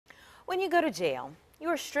When you go to jail, you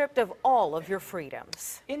are stripped of all of your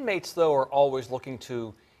freedoms. Inmates, though, are always looking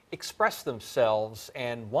to express themselves,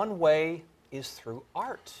 and one way is through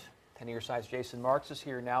art. 10 Your Side's Jason Marks is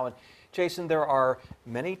here now. And Jason, there are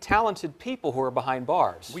many talented people who are behind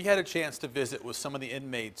bars. We had a chance to visit with some of the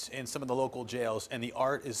inmates in some of the local jails, and the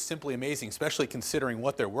art is simply amazing, especially considering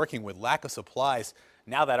what they're working with, lack of supplies.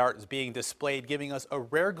 Now that art is being displayed, giving us a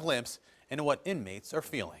rare glimpse into what inmates are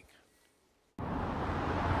feeling.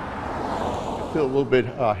 I feel a little bit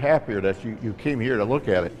happier that you came here to look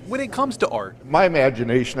at it. When it comes to art, My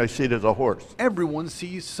imagination, I see it as a horse. everyone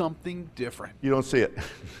sees something different. You don't see it.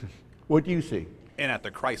 What do you see? And at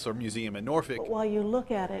the Chrysler Museum in Norfolk, But while you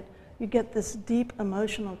look at it, you get this deep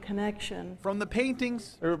emotional connection. from the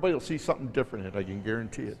paintings Everybody will see something different in it, I can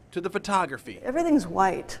guarantee it. to the photography, Everything's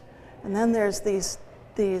white, and then there's these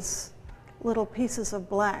little pieces of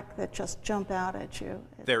black that just jump out at you.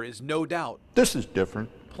 there is no doubt This is different.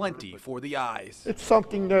 plenty for the eyes. It's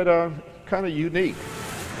something that kind of unique.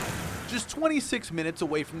 Just 26 minutes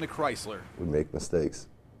away from the Chrysler, We make mistakes.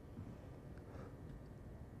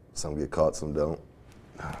 Some get caught, some don't.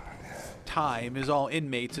 time is all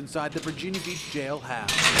inmates inside the Virginia Beach jail have,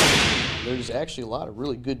 There's actually a lot of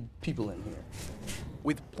really good people in here.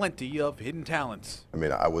 with plenty of hidden talents. I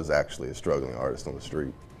mean, I was actually a struggling artist on the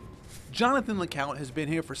street. Jonathan LeCount has been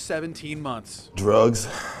here for 17 months. Drugs.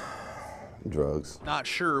 Not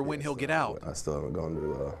sure when he'll get out. I still haven't gone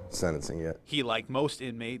to sentencing yet. He, like most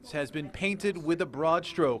inmates, has been painted with a broad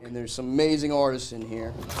stroke. And there's some amazing artists in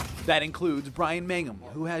here. That includes Brian Mangum,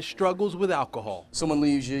 who has struggles with alcohol. Someone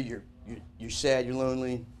leaves you, you're sad, you're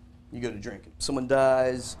lonely, you go to drinking. Someone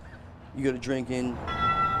dies, you go to drinking.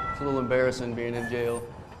 It's a little embarrassing being in jail.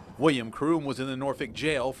 William Kroom was in the Norfolk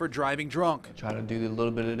jail for driving drunk. Try to do a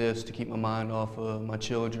little bit of this to keep my mind off of my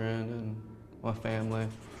children and my family.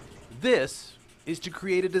 This is to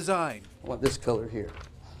create a design. I want this color here,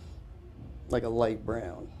 like a light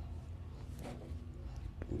brown.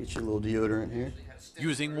 Get your little deodorant here.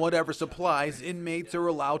 Using whatever supplies inmates are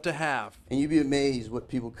allowed to have. And you'd be amazed what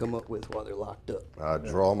people come up with while they're locked up. I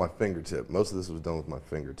draw my fingertip. Most of this was done with my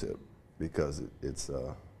fingertip because it's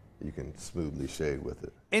you can smoothly shade with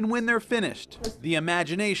it. And when they're finished, the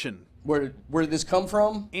imagination Where did this come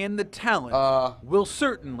from? and the talent will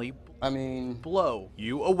certainly blow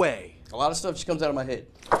you away. A lot of stuff just comes out of my head.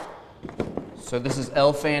 So this is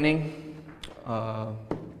Elle Fanning.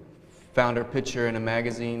 Found her picture in a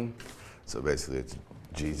magazine. So basically it's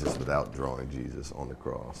Jesus without drawing Jesus on the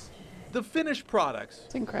cross. The finished products,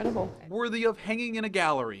 It's incredible. worthy of hanging in a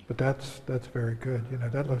gallery. But that's very good. You know,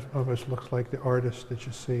 that almost looks like the artists that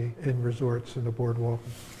you see in resorts in the boardwalk.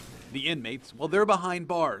 The inmates, well, they're behind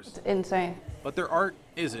bars. It's insane. But their art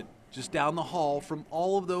isn't. Just down the hall from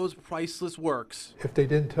all of those priceless works. If they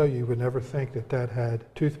didn't tell you, you would never think that that had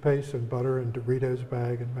toothpaste and butter and Doritos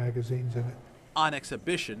bag and magazines in it. On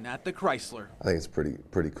exhibition at the Chrysler. I think it's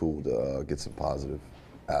pretty cool to get some positive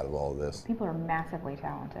out of all of this. People are massively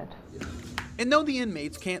talented. And though the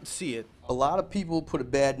inmates can't see it, A lot of people put a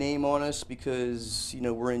bad name on us because,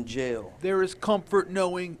 we're in jail. there is comfort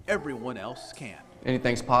knowing everyone else can.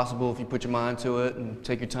 Anything's possible if you put your mind to it and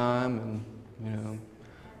take your time, and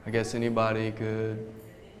I guess anybody could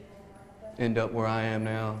end up where I am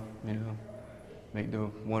now, make the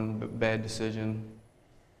one bad decision.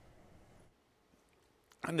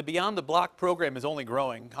 And the Beyond the Block program is only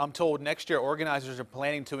growing. I'm told next year organizers are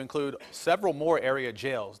planning to include several more area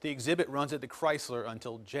jails. The exhibit runs at the Chrysler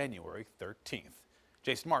until January 13th.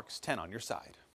 Jason Marks, 10 on your side.